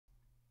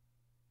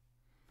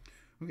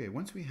Okay,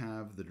 once we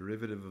have the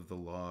derivative of the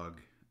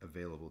log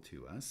available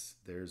to us,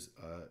 there's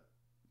a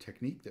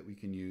technique that we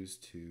can use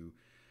to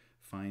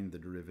find the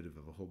derivative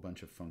of a whole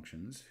bunch of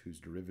functions whose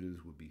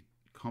derivatives would be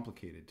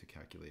complicated to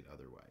calculate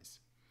otherwise.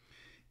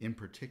 In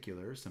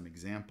particular, some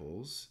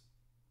examples,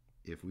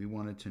 if we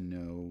wanted to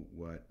know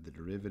what the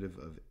derivative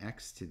of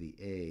x to the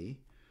a,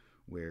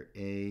 where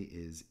a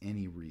is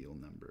any real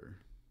number,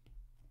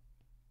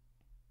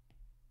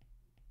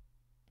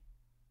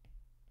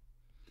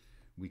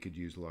 we could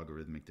use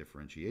logarithmic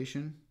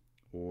differentiation,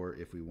 or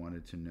if we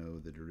wanted to know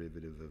the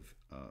derivative of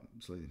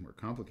a slightly more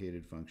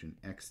complicated function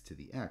x to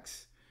the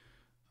x,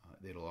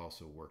 it'll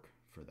also work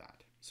for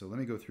that. So let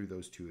me go through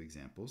those two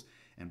examples.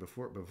 And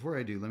before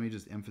I do, let me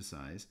just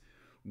emphasize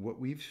what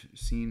we've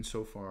seen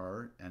so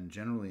far, and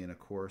generally in a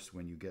course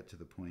when you get to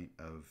the point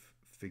of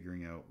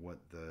figuring out what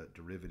the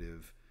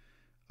derivative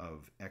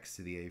of x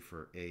to the a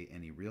for a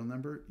any real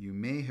number, you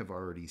may have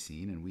already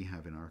seen, and we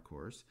have in our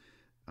course,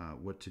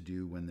 what to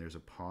do when there's a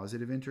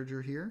positive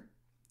integer here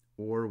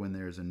or when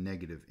there's a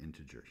negative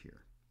integer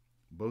here.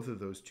 Both of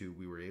those two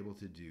we were able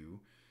to do.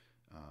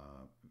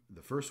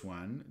 The first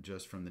one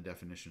just from the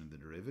definition of the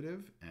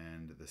derivative,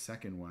 and the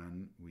second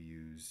one we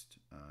used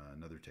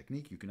another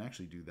technique. You can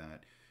actually do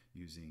that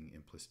using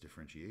implicit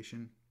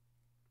differentiation,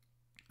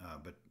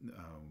 but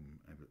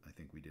I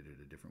think we did it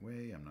a different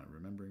way. I'm not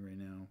remembering right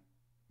now.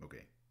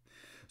 Okay,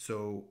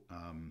 so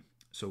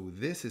so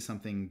this is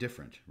something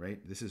different,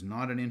 right? This is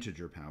not an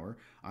integer power.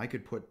 I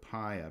could put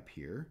pi up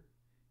here,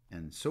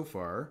 and so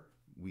far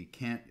we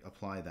can't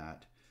apply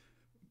that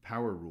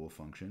power rule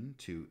function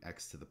to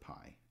x to the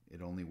pi.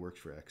 It only works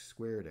for x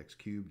squared, x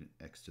cubed,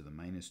 x to the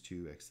minus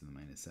 2, x to the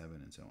minus 7,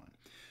 and so on.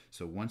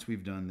 So once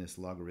we've done this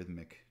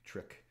logarithmic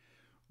trick,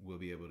 we'll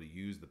be able to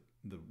use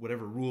the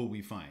whatever rule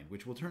we find,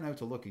 which will turn out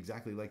to look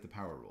exactly like the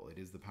power rule. It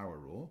is the power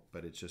rule,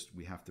 but it's just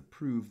we have to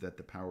prove that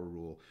the power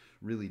rule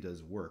really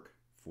does work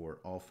for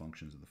all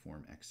functions of the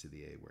form x to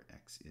the a where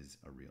x is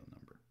a real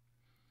number.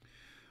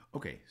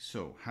 Okay,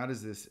 so how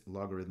does this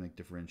logarithmic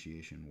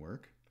differentiation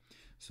work?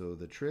 So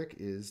the trick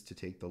is to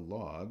take the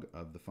log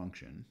of the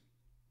function,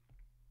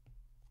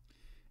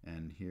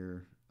 and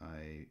here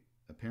I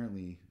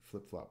apparently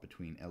flip-flop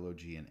between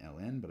log and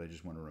ln, but I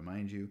just want to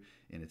remind you,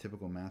 in a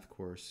typical math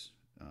course,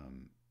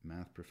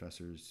 math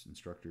professors,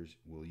 instructors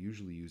will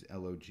usually use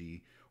log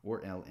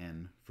or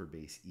ln for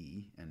base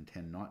e and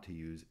tend not to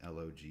use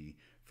log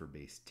for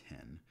base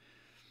 10.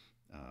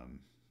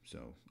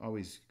 So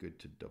always good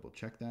to double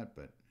check that,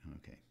 but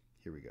okay,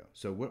 here we go.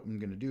 So what I'm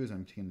going to do is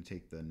I'm going to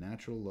take the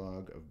natural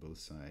log of both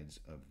sides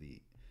of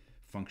the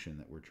function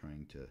that we're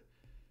trying to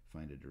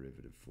find a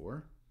derivative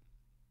for.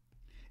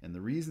 And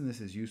the reason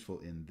this is useful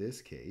in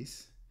this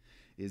case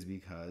is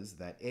because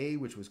that a,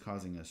 which was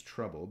causing us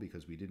trouble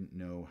because we didn't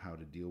know how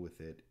to deal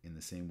with it in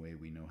the same way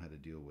we know how to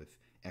deal with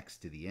x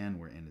to the n,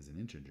 where n is an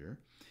integer,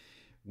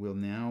 will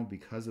now,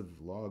 because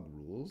of log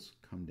rules,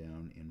 come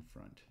down in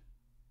front.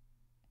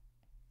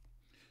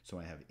 So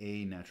I have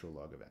a natural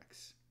log of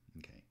x.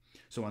 Okay.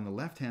 So on the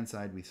left-hand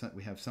side,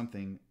 we have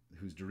something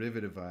whose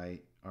derivative I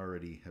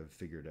already have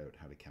figured out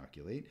how to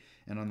calculate.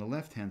 And on the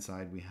left-hand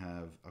side, we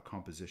have a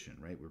composition,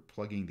 right? We're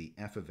plugging the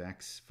f of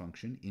x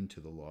function into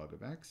the log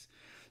of x.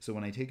 So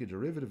when I take a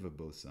derivative of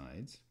both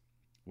sides,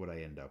 what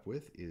I end up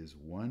with is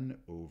 1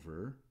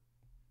 over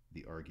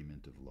the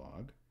argument of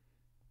log.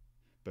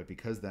 But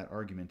because that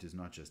argument is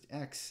not just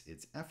x,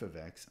 it's f of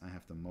x, I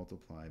have to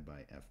multiply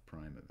by f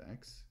prime of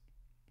x.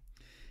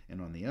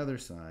 And on the other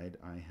side,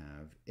 I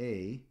have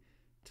a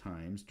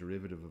times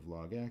derivative of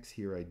log x.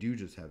 Here I do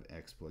just have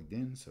x plugged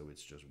in, so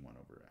it's just 1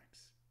 over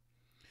x.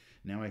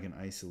 Now I can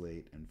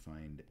isolate and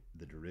find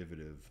the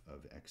derivative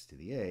of x to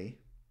the a,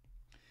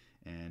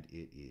 and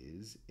it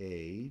is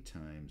a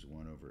times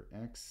 1 over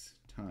x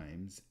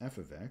times f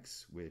of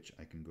x, which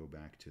I can go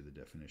back to the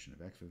definition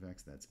of f of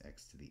x, that's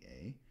x to the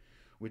a,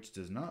 which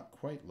does not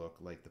quite look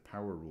like the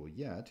power rule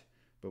yet,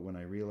 but when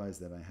I realize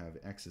that I have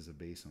x as a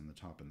base on the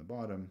top and the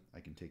bottom,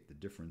 I can take the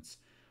difference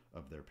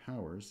of their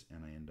powers,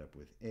 and I end up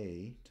with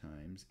a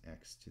times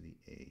x to the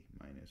a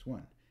minus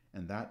 1.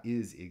 And that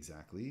is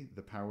exactly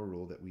the power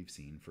rule that we've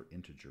seen for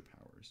integer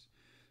powers.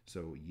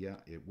 So yeah,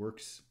 it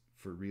works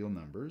for real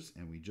numbers,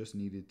 and we just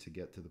needed to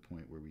get to the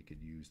point where we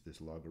could use this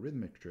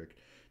logarithmic trick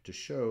to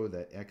show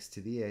that x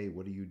to the a,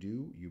 what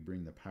do? You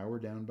bring the power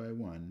down by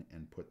 1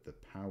 and put the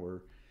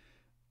power,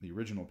 the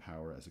original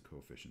power, as a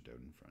coefficient out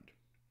in front.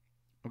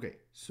 Okay,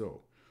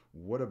 so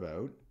what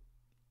about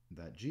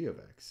that g of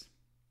x?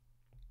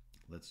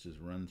 Let's just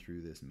run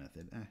through this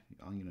method.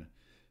 I'm going to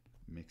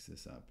mix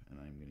this up, and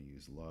I'm going to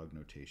use log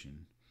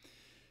notation.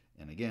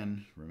 And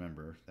again,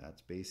 remember,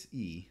 that's base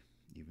e,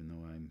 even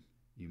though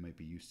you might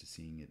be used to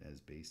seeing it as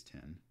base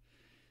 10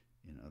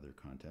 in other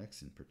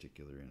contexts, in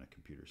particular in a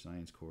computer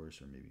science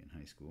course or maybe in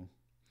high school.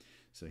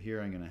 So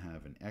here I'm going to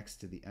have an x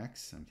to the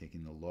x. I'm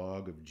taking the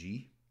log of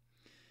g,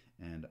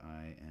 and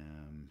I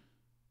am...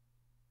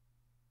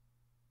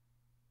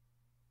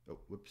 Oh,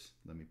 whoops,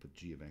 let me put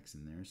g of x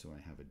in there so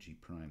I have a g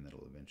prime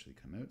that'll eventually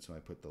come out. So I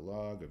put the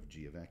log of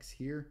g of x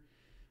here.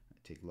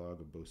 I take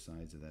log of both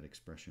sides of that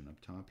expression up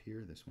top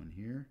here, this one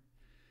here.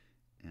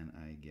 and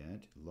I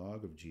get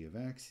log of g of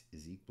x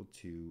is equal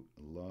to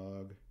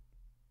log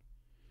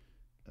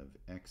of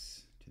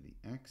x to the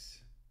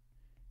x,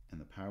 and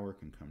the power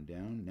can come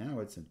down. Now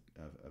it's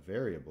a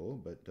variable,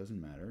 but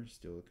doesn't matter.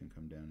 Still, it can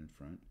come down in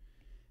front.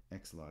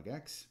 X log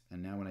x.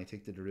 And now when I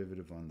take the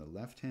derivative on the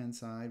left-hand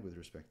side with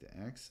respect to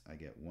x, I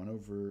get 1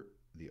 over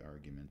the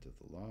argument of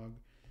the log.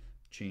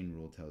 Chain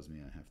rule tells me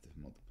I have to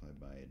multiply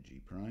by a g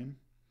prime.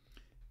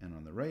 And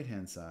on the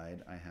right-hand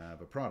side, I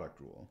have a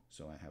product rule.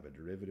 So I have a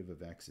derivative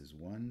of x is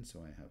 1, so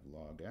I have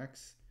log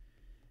x.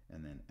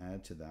 And then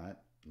add to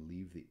that,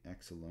 leave the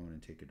x alone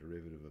and take a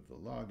derivative of the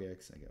log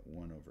x, I get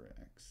 1 over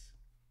x.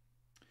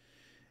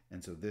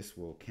 And so this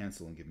will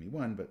cancel and give me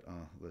 1, but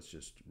let's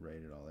just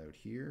write it all out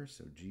here.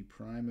 So g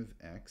prime of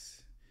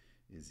x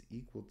is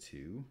equal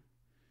to,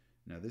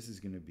 now this is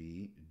going to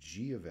be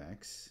g of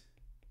x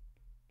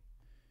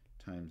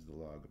times the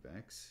log of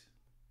x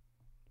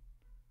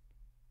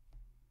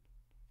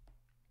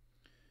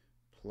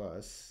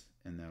plus,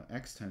 and now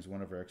x times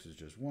 1 over x is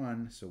just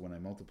 1, so when I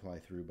multiply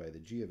through by the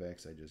g of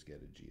x, I just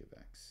get a g of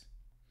x.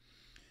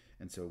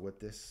 And so what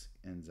this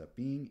ends up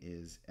being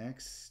is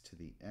x to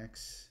the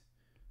x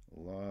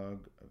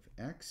log of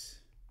x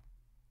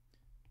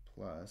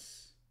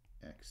plus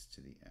x to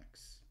the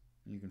x.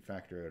 You can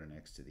factor out an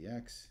x to the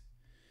x.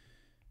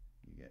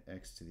 You get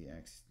x to the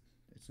x.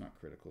 It's not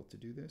critical to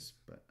do this,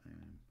 but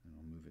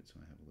I'll move it so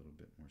I have a little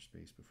bit more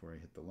space before I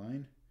hit the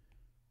line.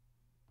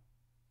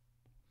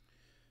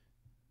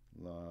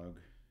 Log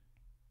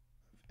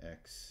of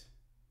x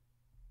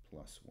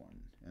plus 1.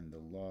 And the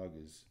log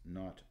is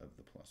not of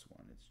the plus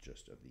 1, it's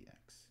just of the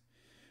x.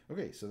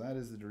 Okay, so that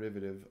is the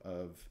derivative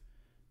of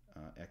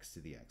x to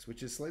the x,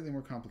 which is slightly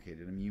more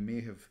complicated. I mean, you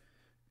may have,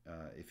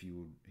 if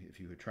you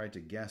had tried to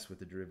guess what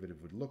the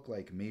derivative would look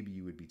like, maybe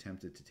you would be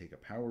tempted to take a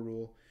power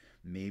rule.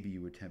 Maybe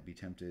you would be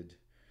tempted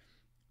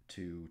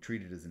to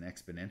treat it as an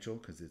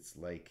exponential, because it's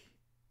like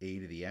a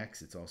to the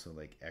x. It's also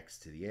like x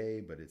to the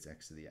a, but it's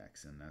x to the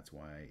x, and that's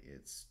why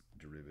its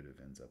derivative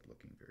ends up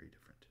looking very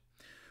different.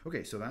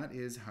 Okay, so that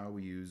is how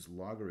we use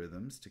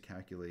logarithms to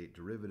calculate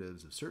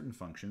derivatives of certain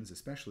functions,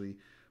 especially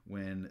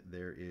when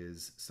there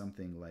is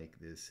something like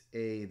this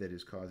a that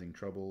is causing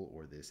trouble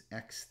or this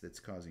x that's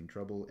causing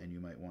trouble, and you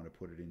might want to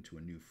put it into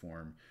a new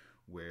form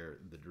where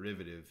the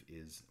derivative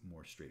is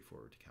more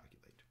straightforward to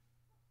calculate.